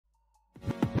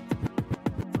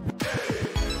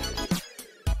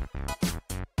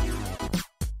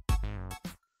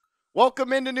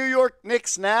Welcome into New York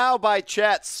Knicks Now by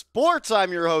Chat Sports.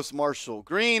 I'm your host, Marshall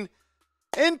Green.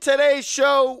 In today's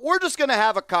show, we're just going to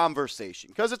have a conversation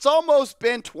because it's almost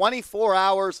been 24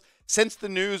 hours since the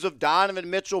news of Donovan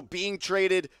Mitchell being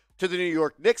traded to the New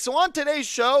York Knicks. So on today's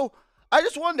show, I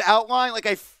just wanted to outline like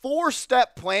a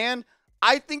 4-step plan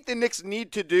I think the Knicks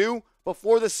need to do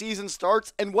before the season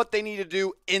starts and what they need to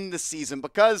do in the season,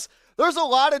 because there's a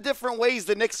lot of different ways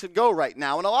the Knicks could go right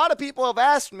now. And a lot of people have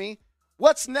asked me,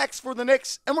 what's next for the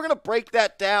Knicks? And we're going to break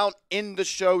that down in the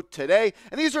show today.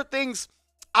 And these are things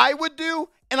I would do,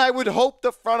 and I would hope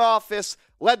the front office,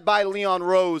 led by Leon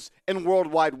Rose and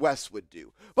Worldwide West, would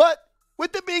do. But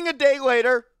with it being a day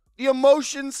later, the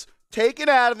emotions taken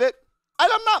out of it, I'm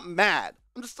not mad.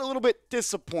 I'm just a little bit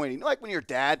disappointed. Like when your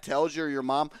dad tells you or your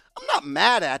mom, I'm not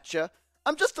mad at you.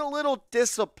 I'm just a little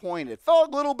disappointed.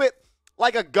 Felt a little bit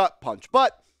like a gut punch.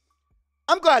 But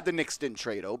I'm glad the Knicks didn't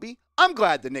trade Obi. I'm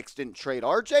glad the Knicks didn't trade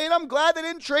RJ. And I'm glad they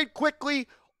didn't trade Quickly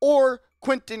or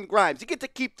Quentin Grimes. You get to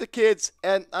keep the kids,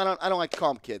 and I don't like to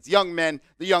call them kids, young men,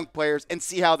 the young players, and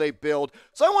see how they build.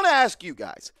 So I want to ask you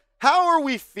guys, how are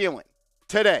we feeling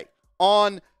today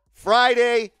on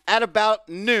Friday at about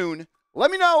noon? Let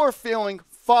me know how we're feeling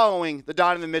following the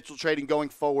Donovan Mitchell trading going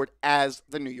forward as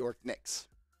the New York Knicks.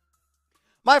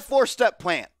 My 4-step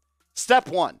plan. Step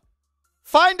 1,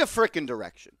 find a frickin'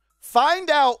 direction. Find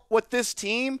out what this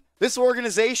team, this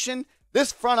organization,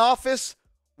 this front office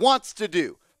wants to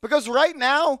do. Because right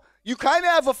now, you kind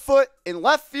of have a foot in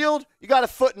left field, you got a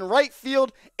foot in right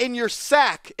field, and your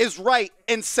sack is right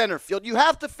in center field. You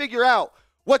have to figure out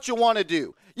what you want to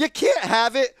do. You can't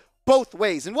have it both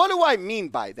ways. And what do I mean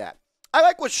by that? I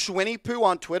like what Schwinny Poo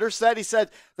on Twitter said. He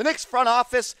said, the Knicks front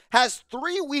office has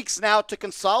 3 weeks now to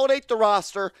consolidate the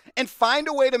roster and find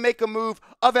a way to make a move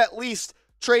of at least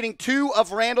trading 2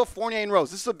 of Randle, Fournier, and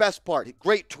Rose. This is the best part.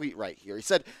 Great tweet right here. He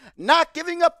said, not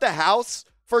giving up the house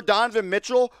for Donovan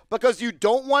Mitchell because you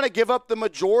don't want to give up the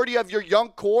majority of your young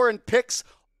core and picks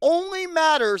only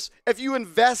matters if you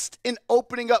invest in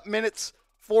opening up minutes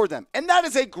for them. And that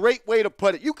is a great way to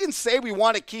put it. You can say we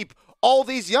want to keep all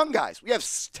these young guys. We have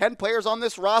 10 players on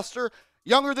this roster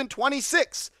younger than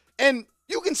 26. And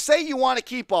you can say you want to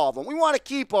keep all of them. We want to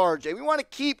keep RJ. We want to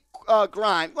keep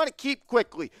Grimes. We want to keep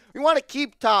Quickly. We want to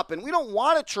keep Toppin. We don't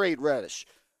want to trade Reddish.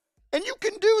 And you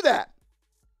can do that.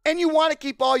 And you want to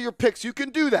keep all your picks. You can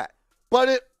do that. But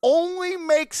it only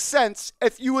makes sense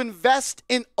if you invest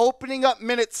in opening up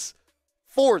minutes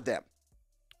for them.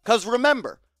 Because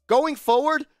remember, going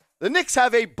forward, the Knicks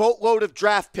have a boatload of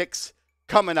draft picks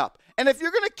coming up. And if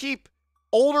you're going to keep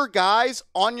older guys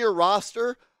on your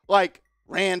roster, like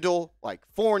Randle, like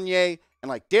Fournier, and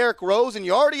like Derrick Rose, and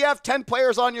you already have 10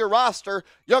 players on your roster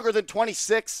younger than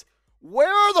 26,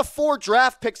 where are the 4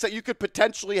 draft picks that you could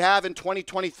potentially have in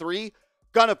 2023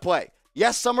 going to play?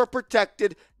 Yes, some are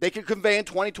protected. They could convey in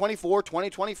 2024,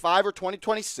 2025, or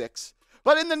 2026.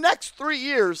 But in the next 3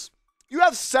 years, you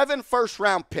have 7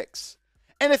 first-round picks.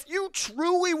 And if you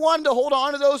truly want to hold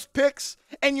on to those picks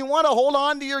and you want to hold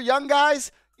on to your young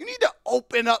guys, you need to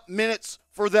open up minutes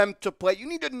for them to play. You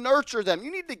need to nurture them. You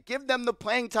need to give them the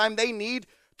playing time they need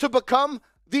to become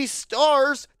these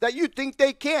stars that you think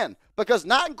they can. Because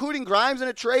not including Grimes in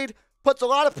a trade puts a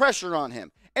lot of pressure on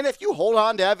him. And if you hold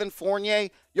on to Evan Fournier,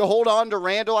 you hold on to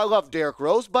Randle. I love Derrick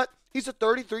Rose, but he's a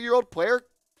 33-year-old player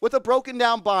with a broken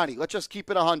down body. Let's just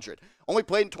keep it 100. Only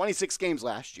played in 26 games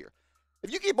last year.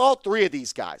 If you keep all 3 of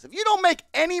these guys, if you don't make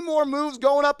any more moves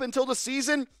going up until the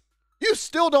season, you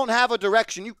still don't have a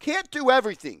direction. You can't do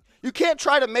everything. You can't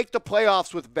try to make the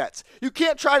playoffs with bets. You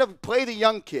can't try to play the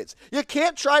young kids. You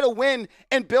can't try to win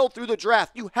and build through the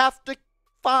draft. You have to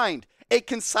find a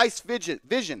concise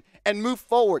vision and move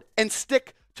forward and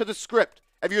stick to the script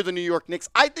if you're the New York Knicks.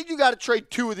 I think you got to trade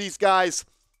 2 of these guys.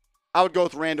 I would go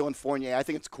with Randle and Fournier. I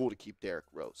think it's cool to keep Derrick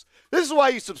Rose. This is why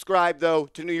you subscribe, though,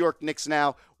 to New York Knicks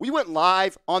Now. We went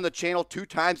live on the channel 2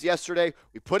 times yesterday.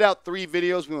 We put out 3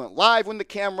 videos. We went live when the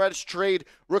Cam Reddish trade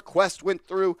request went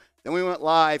through. Then we went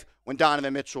live when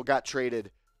Donovan Mitchell got traded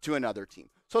to another team.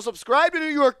 So subscribe to New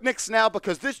York Knicks Now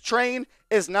because this train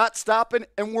is not stopping,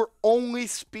 and we're only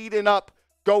speeding up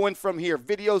going from here.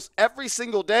 Videos every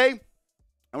single day.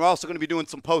 And we're also going to be doing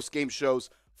some post-game shows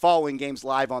following games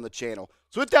live on the channel.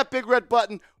 So hit that big red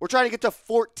button. We're trying to get to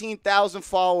 14,000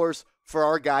 followers for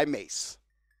our guy Mace.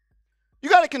 You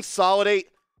got to consolidate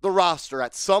the roster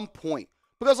at some point.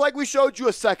 Because like we showed you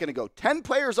a second ago, 10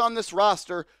 players on this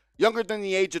roster younger than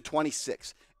the age of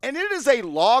 26. And it is a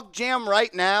log jam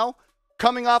right now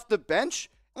coming off the bench.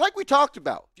 And like we talked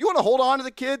about, if you want to hold on to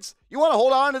the kids, you want to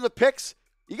hold on to the picks,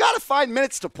 you got to find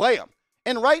minutes to play them.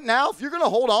 And right now, if you're going to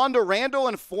hold on to Randle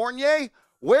and Fournier,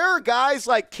 where are guys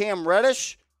like Cam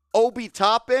Reddish, Obi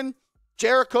Toppin,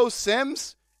 Jericho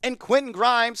Sims, and Quentin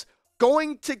Grimes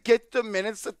going to get the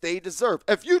minutes that they deserve.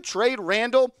 If you trade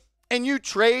Randle and you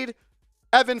trade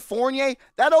Evan Fournier,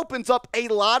 that opens up a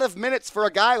lot of minutes for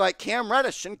a guy like Cam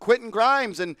Reddish and Quentin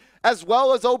Grimes, and as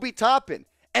well as Obi Toppin.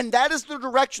 And that is the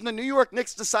direction the New York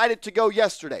Knicks decided to go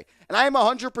yesterday. And I am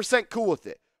 100% cool with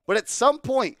it. But at some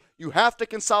point, you have to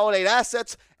consolidate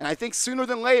assets. And I think sooner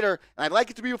than later, and I'd like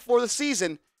it to be before the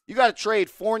season, you got to trade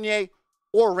Fournier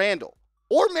or Randle.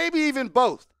 Or maybe even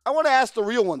both. I want to ask the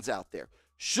real ones out there.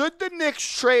 Should the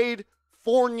Knicks trade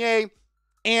Fournier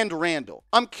and Randle?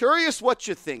 I'm curious what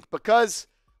you think, because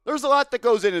there's a lot that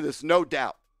goes into this, no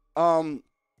doubt. The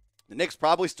Knicks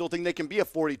probably still think they can be a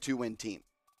 42-win team.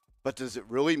 But does it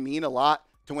really mean a lot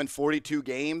to win 42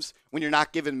 games when you're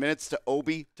not giving minutes to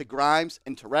Obi, to Grimes,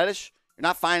 and to Reddish? You're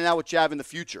not finding out what you have in the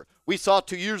future. We saw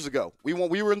 2 years ago. We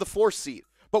were in the 4th seed,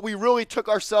 but we really took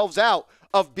ourselves out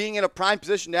of being in a prime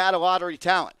position to add a lottery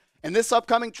talent. And this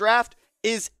upcoming draft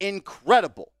is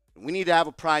incredible. We need to have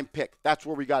a prime pick. That's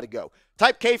where we got to go.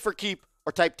 Type K for keep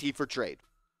or type T for trade.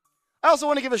 I also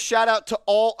want to give a shout out to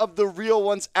all of the real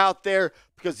ones out there,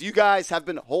 because you guys have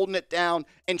been holding it down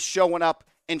and showing up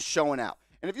and showing out.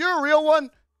 And if you're a real one,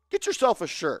 get yourself a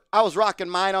shirt. I was rocking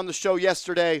mine on the show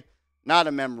yesterday. Not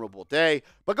a memorable day.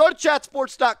 But go to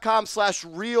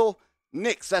chatsports.com/real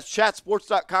Knicks. That's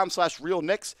chatsports.com/real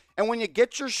Knicks. And when you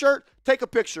get your shirt, take a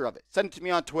picture of it. Send it to me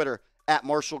on Twitter at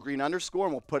 @MarshallGreen_,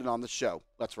 and we'll put it on the show.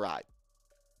 Let's ride.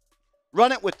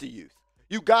 Run it with the youth.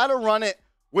 You got to run it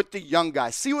with the young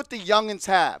guys. See what the youngins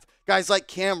have. Guys like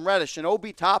Cam Reddish and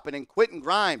Obi Toppin and Quentin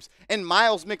Grimes and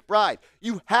Miles McBride.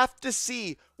 You have to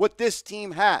see what this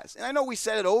team has. And I know we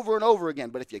said it over and over again,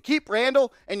 but if you keep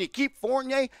Randle and you keep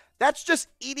Fournier, that's just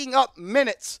eating up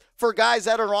minutes for guys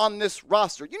that are on this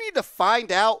roster. You need to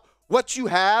find out what you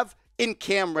have in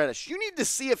Cam Reddish. You need to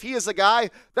see if he is a guy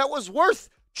that was worth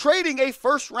trading a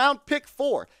first-round pick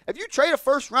for. If you trade a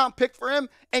first-round pick for him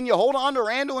and you hold on to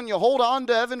Randle and you hold on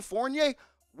to Evan Fournier,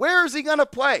 where is he going to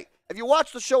play? If you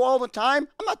watch the show all the time,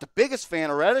 I'm not the biggest fan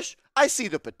of Reddish. I see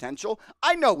the potential.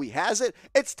 I know he has it.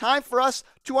 It's time for us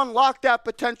to unlock that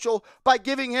potential by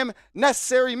giving him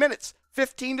necessary minutes,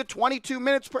 15 to 22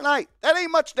 minutes per night. That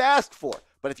ain't much to ask for.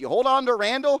 But if you hold on to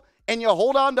Randle and you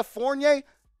hold on to Fournier,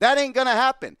 that ain't going to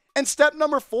happen. And step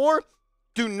number 4,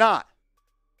 do not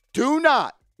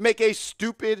make a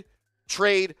stupid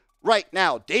trade right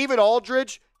now. David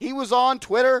Aldridge, he was on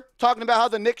Twitter talking about how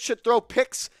the Knicks should throw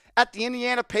picks at the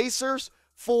Indiana Pacers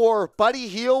for Buddy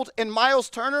Hield and Miles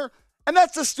Turner. And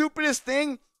that's the stupidest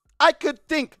thing I could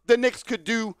think the Knicks could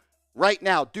do right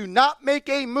now. Do not make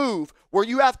a move where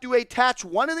you have to attach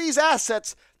one of these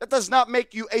assets that does not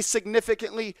make you a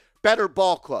significantly better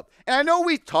ball club. And I know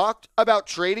we talked about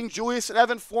trading Julius and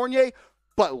Evan Fournier,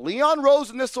 but Leon Rose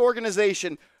in this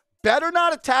organization better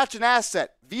not attach an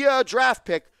asset via a draft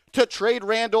pick to trade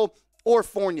Randle or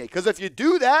Fournier. Because if you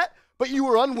do that, but you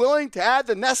were unwilling to add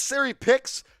the necessary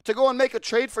picks to go and make a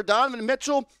trade for Donovan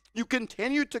Mitchell, you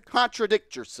continue to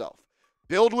contradict yourself.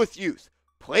 Build with youth.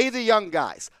 Play the young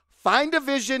guys. Find a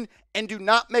vision and do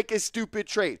not make a stupid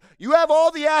trade. You have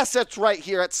all the assets right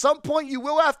here. At some point, you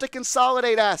will have to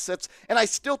consolidate assets, and I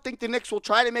still think the Knicks will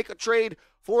try to make a trade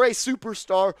for a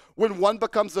superstar when one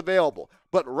becomes available.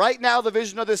 But right now, the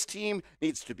vision of this team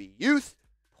needs to be youth,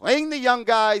 playing the young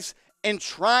guys, and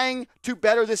trying to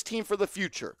better this team for the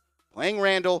future. Playing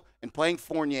Randle and playing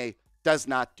Fournier does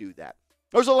not do that.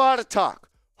 There's a lot of talk.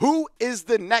 Who is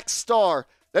the next star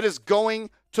that is going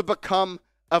to become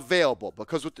available?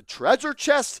 Because with the treasure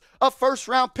chest of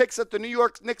first-round picks that the New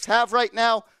York Knicks have right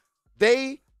now,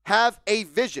 they have a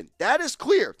vision. That is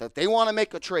clear that they want to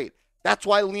make a trade. That's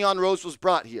why Leon Rose was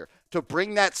brought here, to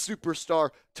bring that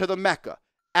superstar to the Mecca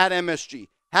at MSG.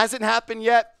 Hasn't happened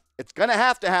yet. It's going to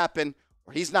have to happen,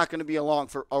 or he's not going to be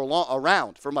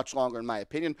around for much longer, in my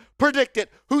opinion. Predict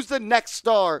it. Who's the next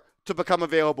star to become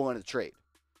available in a trade?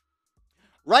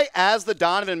 Right as the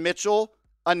Donovan Mitchell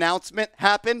announcement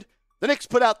happened, the Knicks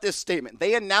put out this statement.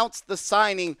 They announced the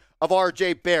signing of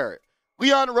R.J. Barrett.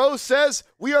 Leon Rose says,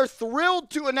 "We are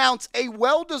thrilled to announce a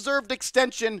well-deserved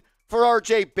extension for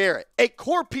R.J. Barrett, a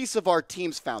core piece of our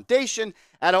team's foundation.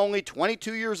 At only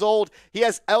 22 years old, he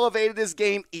has elevated his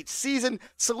game each season,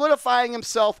 solidifying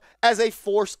himself as a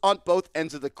force on both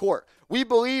ends of the court. We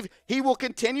believe he will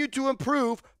continue to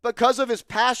improve because of his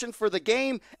passion for the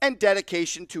game and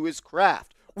dedication to his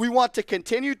craft. We want to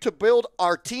continue to build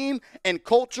our team and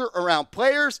culture around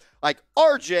players like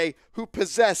RJ who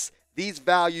possess these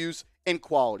values and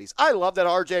qualities." I love that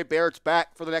RJ Barrett's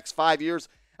back for the next 5 years,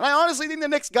 and I honestly think the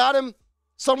Knicks got him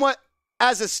somewhat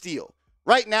as a steal.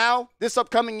 Right now, this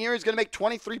upcoming year, he's going to make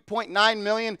 $23.9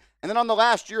 million And then on the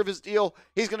last year of his deal,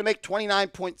 he's going to make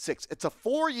 $29.6. It's a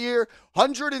 4-year,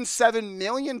 $107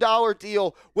 million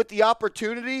deal with the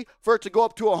opportunity for it to go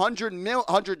up to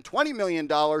 $120 million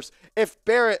if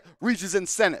Barrett reaches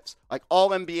incentives like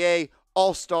All-NBA,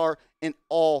 All-Star, and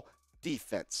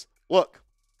All-Defense. Look,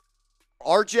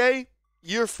 RJ,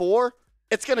 year 4,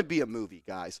 it's going to be a movie,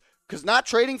 guys. Because not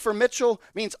trading for Mitchell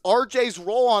means RJ's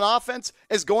role on offense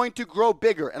is going to grow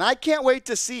bigger. And I can't wait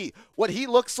to see what he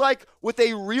looks like with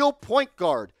a real point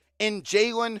guard in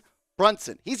Jalen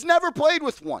Brunson. He's never played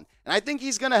with one. And I think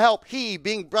he's going to help,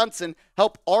 being Brunson,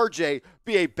 help RJ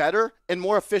be a better and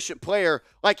more efficient player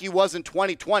like he was in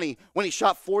 2020 when he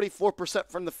shot 44%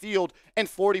 from the field and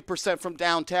 40% from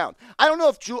downtown. I don't know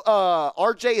if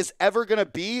RJ is ever going to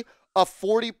be a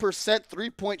 40%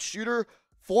 three-point shooter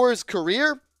for his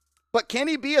career. But can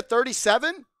he be a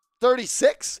 37,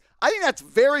 36? I think that's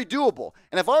very doable.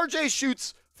 And if RJ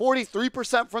shoots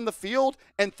 43% from the field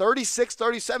and 36,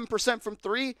 37% from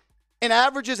three and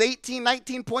averages 18,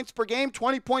 19 points per game,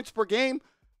 20 points per game,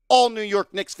 all New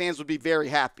York Knicks fans would be very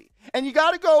happy. And you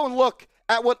got to go and look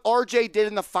at what RJ did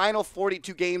in the final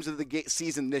 42 games of the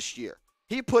season this year.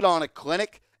 He put on a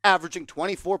clinic, averaging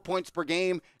 24 points per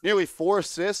game, nearly 4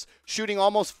 assists, shooting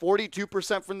almost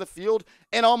 42% from the field,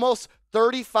 and almost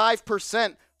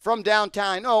 35% from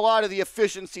downtown. I know a lot of the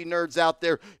efficiency nerds out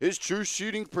there, his true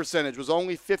shooting percentage was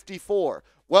only 54.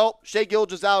 Well, Shai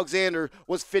Gilgeous Alexander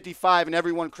was 55, and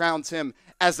everyone crowns him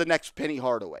as the next Penny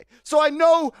Hardaway. So I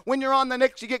know when you're on the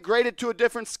Knicks, you get graded to a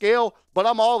different scale, but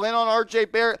I'm all in on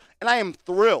RJ Barrett, and I am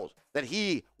thrilled that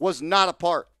he was not a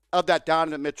part of that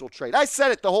Donovan Mitchell trade. I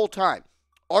said it the whole time.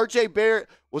 RJ Barrett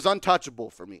was untouchable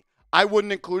for me. I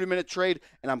wouldn't include him in a trade,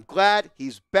 and I'm glad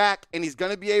he's back, and he's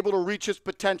going to be able to reach his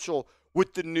potential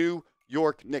with the New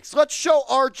York Knicks. Let's show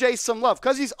RJ some love,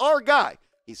 because he's our guy.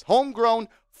 He's homegrown,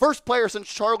 first player since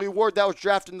Charlie Ward that was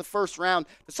drafted in the first round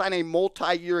to sign a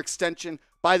multi-year extension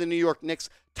by the New York Knicks.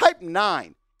 Type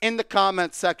 9 in the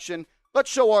comments section. Let's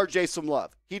show RJ some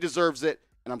love. He deserves it,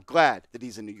 and I'm glad that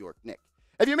he's a New York Knick.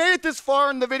 If you made it this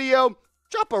far in the video,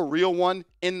 drop a real one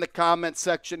in the comments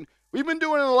section. We've been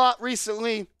doing it a lot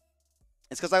recently.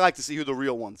 It's because I like to see who the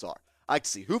real ones are. I like to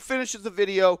see who finishes the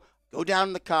video. Go down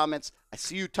in the comments. I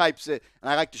see who types it,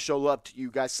 and I like to show love to you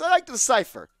guys. So I like to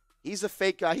decipher. He's a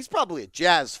fake guy. He's probably a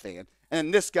Jazz fan. And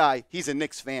then this guy, he's a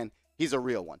Knicks fan. He's a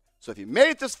real one. So if you made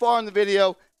it this far in the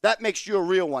video, that makes you a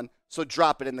real one. So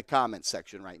drop it in the comments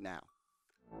section right now.